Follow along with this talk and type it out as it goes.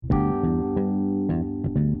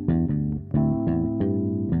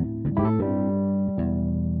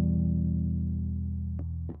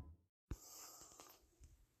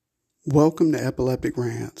Welcome to Epileptic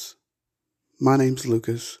Rants. My name's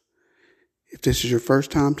Lucas. If this is your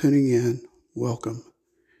first time tuning in, welcome.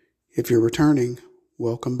 If you're returning,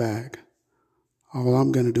 welcome back. All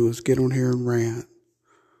I'm going to do is get on here and rant.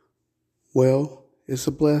 Well, it's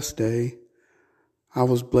a blessed day. I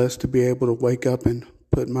was blessed to be able to wake up and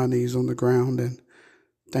put my knees on the ground and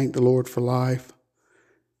thank the Lord for life.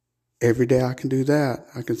 Every day I can do that,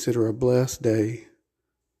 I consider a blessed day.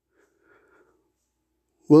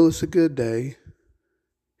 Well, it's a good day.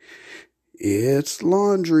 It's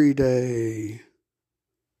laundry day.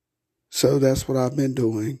 So that's what I've been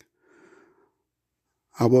doing.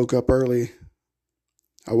 I woke up early.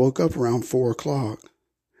 I woke up around 4 o'clock.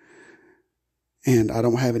 And I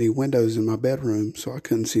don't have any windows in my bedroom, so I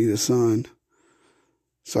couldn't see the sun.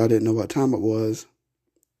 So I didn't know what time it was.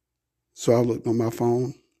 So I looked on my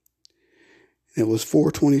phone. It was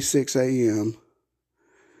 4:26 a.m.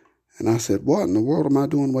 And I said, what in the world am I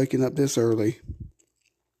doing waking up this early?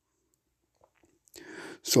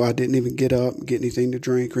 So I didn't even get up, get anything to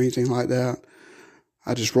drink or anything like that.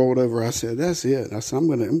 I just rolled over. I said, that's it. I said,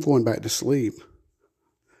 I'm going back to sleep.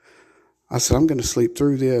 I said, I'm going to sleep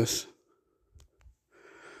through this.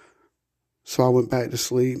 So I went back to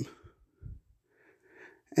sleep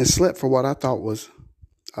and slept for what I thought was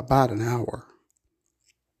about an hour.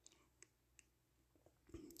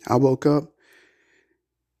 I woke up.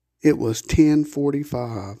 It was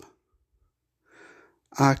 10:45.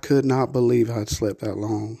 I could not believe I'd slept that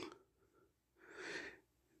long.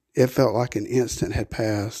 It felt like an instant had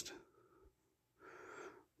passed.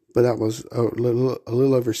 But that was a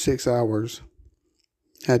little over 6 hours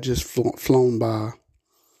had just flown by.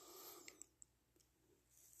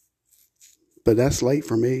 But that's late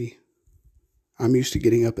for me. I'm used to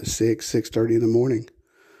getting up at 6:30 in the morning.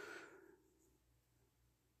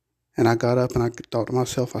 And I got up and I thought to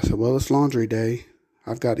myself, I said, well, it's laundry day.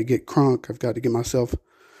 I've got to get crunk. I've got to get myself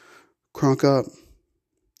crunk up.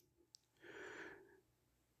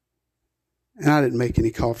 And I didn't make any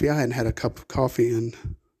coffee. I hadn't had a cup of coffee in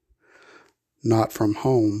not from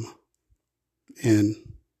home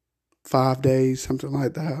in 5 days, something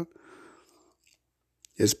like that.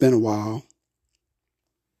 It's been a while.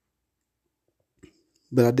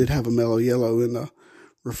 But I did have a mellow yellow in the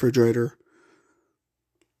refrigerator.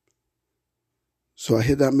 So I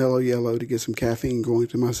hit that mellow yellow to get some caffeine going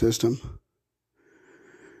through my system.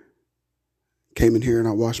 Came in here and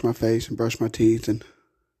I washed my face and brushed my teeth and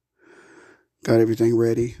got everything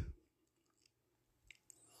ready.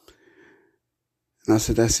 And I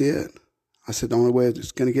said, that's it. I said, the only way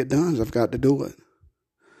it's going to get done is I've got to do it.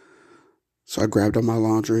 So I grabbed all my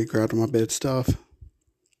laundry, grabbed all my bed stuff.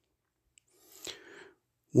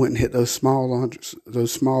 Went and hit those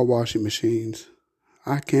small washing machines.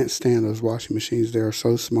 I can't stand those washing machines. They are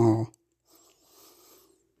so small.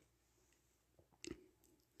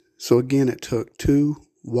 So again, it took 2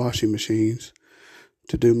 washing machines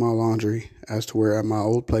to do my laundry, as to where at my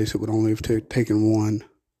old place it would only have taken 1.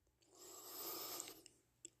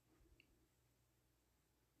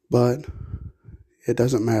 But it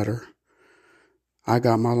doesn't matter. I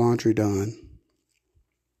got my laundry done.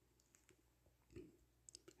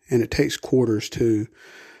 And it takes quarters too.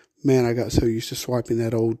 Man, I got so used to swiping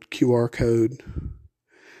that old QR code.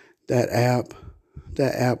 That app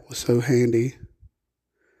was so handy.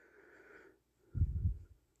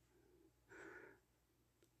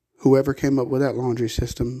 Whoever came up with that laundry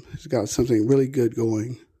system has got something really good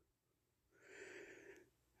going.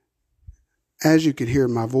 As you can hear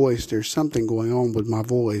in my voice, there's something going on with my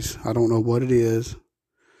voice. I don't know what it is.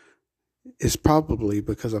 It's probably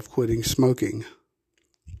because of quitting smoking.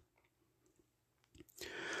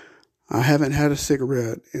 I haven't had a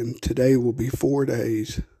cigarette, and today will be 4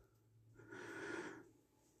 days.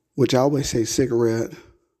 Which I always say cigarette.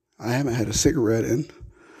 I haven't had a cigarette in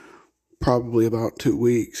probably about 2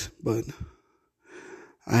 weeks, but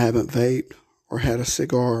I haven't vaped or had a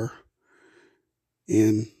cigar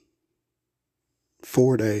in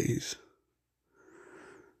 4 days.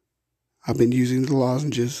 I've been using the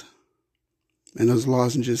lozenges, and those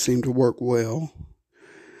lozenges seem to work well.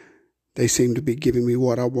 They seem to be giving me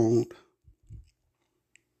what I want.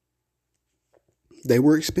 They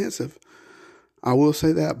were expensive. I will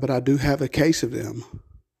say that, but I do have a case of them.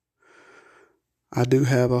 I do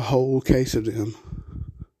have a whole case of them.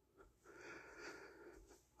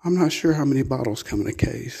 I'm not sure how many bottles come in a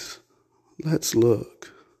case. Let's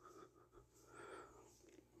look.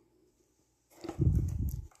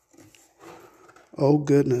 Oh,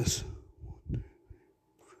 goodness.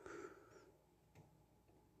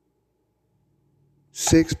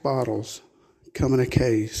 Six bottles come in a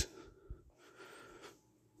case.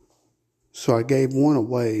 So I gave one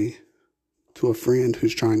away to a friend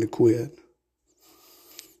who's trying to quit.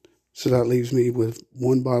 So that leaves me with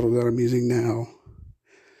 1 bottle that I'm using now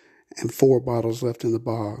and 4 bottles left in the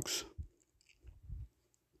box.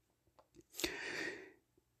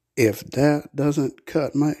 If that doesn't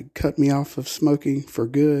cut me off of smoking for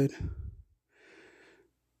good,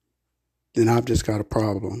 then I've just got a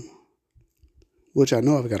problem. Which I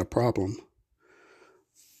know I've got a problem.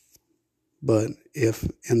 But if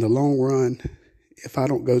in the long run, if I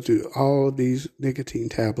don't go through all of these nicotine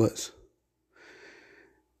tablets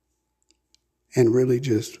and really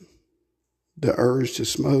just the urge to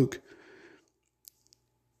smoke,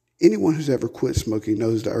 anyone who's ever quit smoking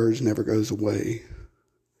knows the urge never goes away.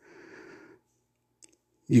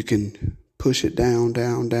 You can push it down,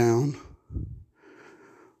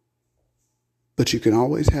 but you can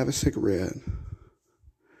always have a cigarette.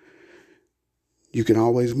 You can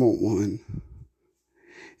always want one.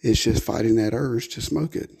 It's just fighting that urge to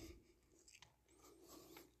smoke it.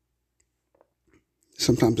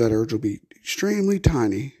 Sometimes that urge will be extremely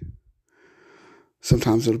tiny.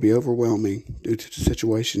 Sometimes it'll be overwhelming due to the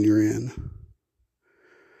situation you're in.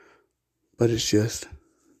 But it's just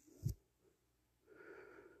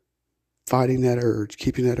fighting that urge,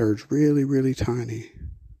 keeping that urge really, really tiny.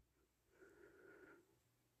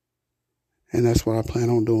 And that's what I plan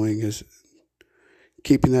on doing, is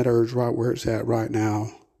keeping that urge right where it's at right now,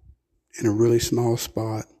 in a really small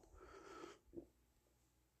spot.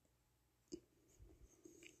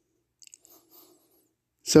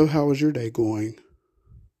 So how was your day going?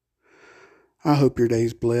 I hope your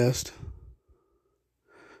day's blessed.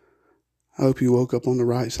 I hope you woke up on the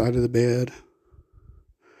right side of the bed.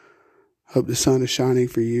 Hope the sun is shining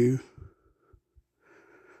for you.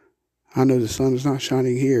 I know the sun is not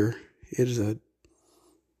shining here. It is a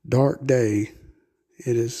dark day.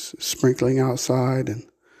 It is sprinkling outside and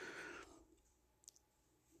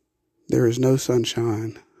there is no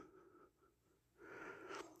sunshine.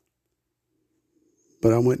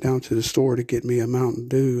 But I went down to the store to get me a Mountain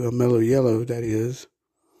Dew, a Mellow Yellow, that is.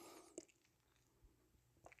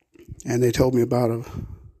 And they told me about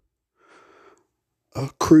a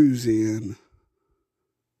cruise-in,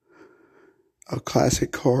 a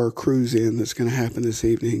classic car cruise-in that's going to happen this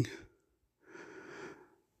evening.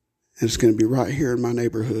 And it's going to be right here in my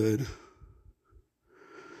neighborhood.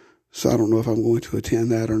 So I don't know if I'm going to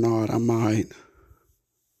attend that or not. I might.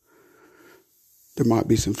 There might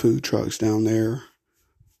be some food trucks down there.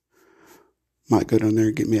 Might go down there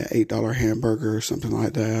and get me an $8 hamburger or something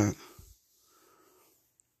like that.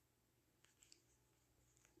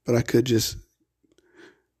 But I could just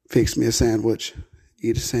fix me a sandwich,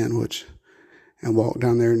 eat a sandwich, and walk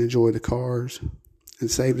down there and enjoy the cars and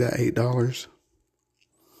save that $8.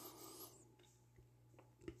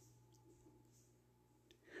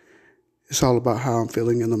 It's all about how I'm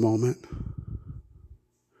feeling in the moment.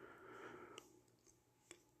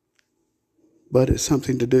 But it's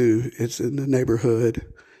something to do. It's in the neighborhood.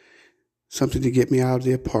 Something to get me out of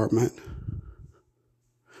the apartment.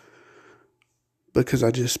 Because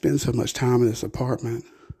I just spend so much time in this apartment.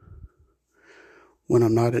 When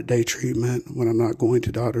I'm not at day treatment, when I'm not going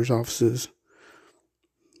to doctor's offices,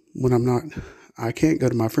 I can't go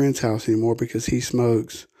to my friend's house anymore because he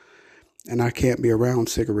smokes and I can't be around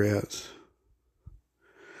cigarettes.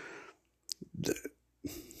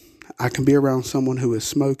 I can be around someone who is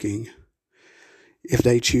smoking if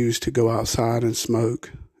they choose to go outside and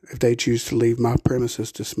smoke, if they choose to leave my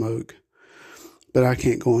premises to smoke. But I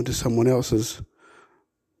can't go into someone else's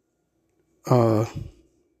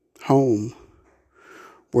home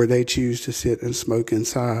where they choose to sit and smoke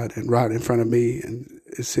inside and right in front of me and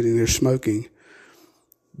is sitting there smoking.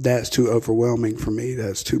 That's too overwhelming for me.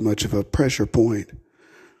 That's too much of a pressure point.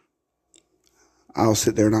 I'll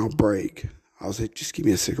sit there and I'll break. I'll say, just give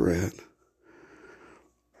me a cigarette.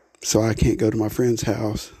 So I can't go to my friend's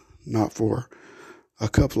house, not for a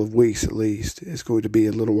couple of weeks at least. It's going to be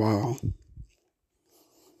a little while.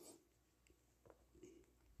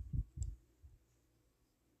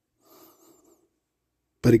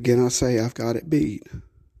 But again, I say I've got it beat.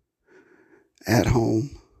 At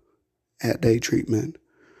home, at day treatment,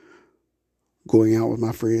 going out with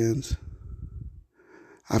my friends.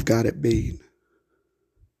 I've got it beat.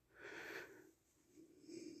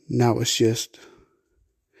 Now it's just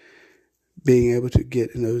being able to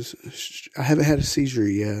get in those. I haven't had a seizure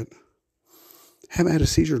yet. Haven't had a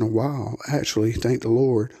seizure in a while, actually, thank the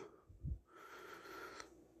Lord.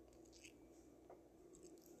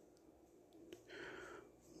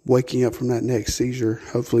 Waking up from that next seizure,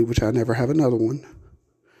 hopefully, which I never have another one.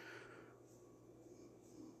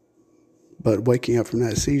 But waking up from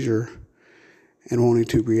that seizure and wanting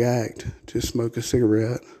to react to smoke a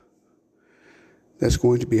cigarette that's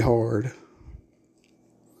going to be hard.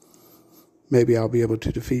 Maybe I'll be able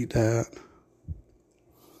to defeat that.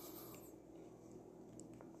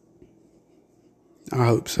 I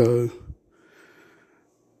hope so.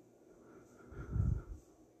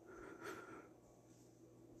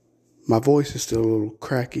 My voice is still a little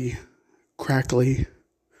crackly,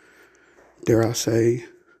 dare I say.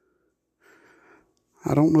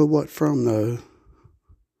 I don't know what from though.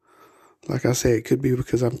 Like I say, it could be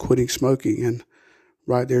because I'm quitting smoking, and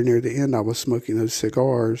right there near the end I was smoking those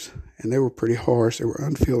cigars, and they were pretty harsh. They were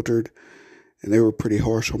unfiltered, and they were pretty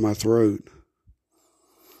harsh on my throat.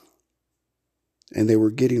 And they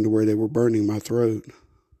were getting to where they were burning my throat.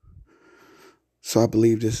 So I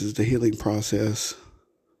believe this is the healing process.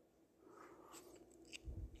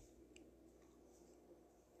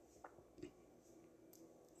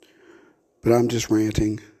 But I'm just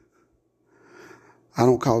ranting. I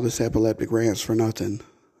don't call this epileptic rants for nothing.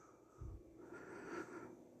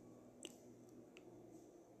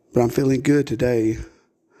 But I'm feeling good today.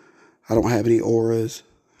 I don't have any auras.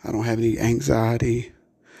 I don't have any anxiety.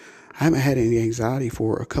 I haven't had any anxiety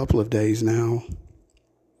for a couple of days now.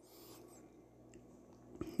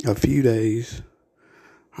 A few days.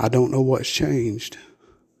 I don't know what's changed.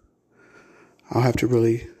 I'll have to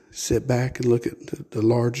really sit back and look at the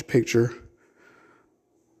large picture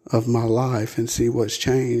of my life and see what's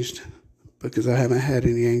changed, because I haven't had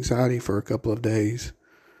any anxiety for a couple of days.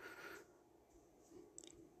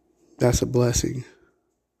 That's a blessing.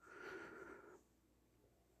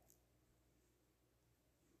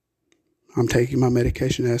 I'm taking my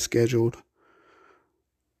medication as scheduled.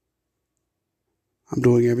 I'm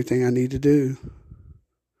doing everything I need to do.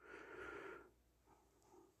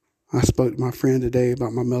 I spoke to my friend today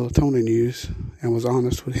about my melatonin use and was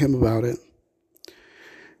honest with him about it.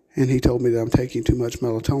 And he told me that I'm taking too much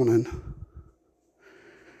melatonin.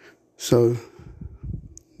 So,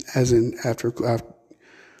 after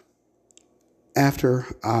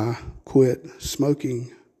I quit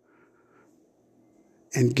smoking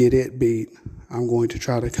and get it beat, I'm going to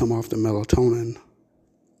try to come off the melatonin.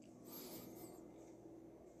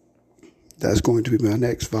 That's going to be my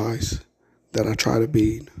next vice that I try to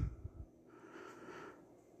beat.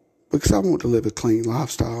 Because I want to live a clean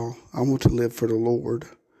lifestyle. I want to live for the Lord.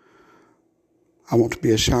 I want to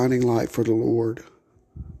be a shining light for the Lord.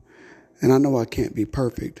 And I know I can't be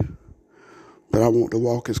perfect, but I want to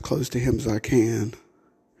walk as close to Him as I can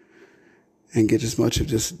and get as much of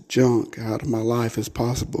this junk out of my life as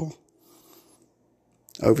possible.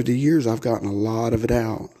 Over the years, I've gotten a lot of it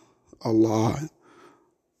out. A lot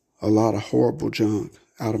of horrible junk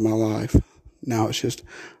out of my life. Now it's just,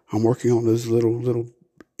 I'm working on those little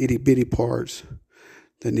itty bitty parts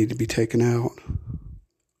that need to be taken out.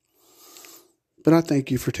 But I thank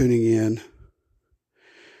you for tuning in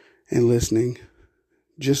and listening.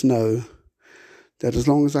 Just know that as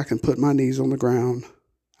long as I can put my knees on the ground,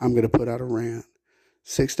 I'm going to put out a rant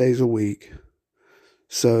 6 days a week.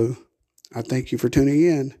 So I thank you for tuning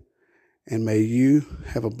in, and may you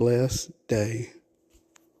have a blessed day.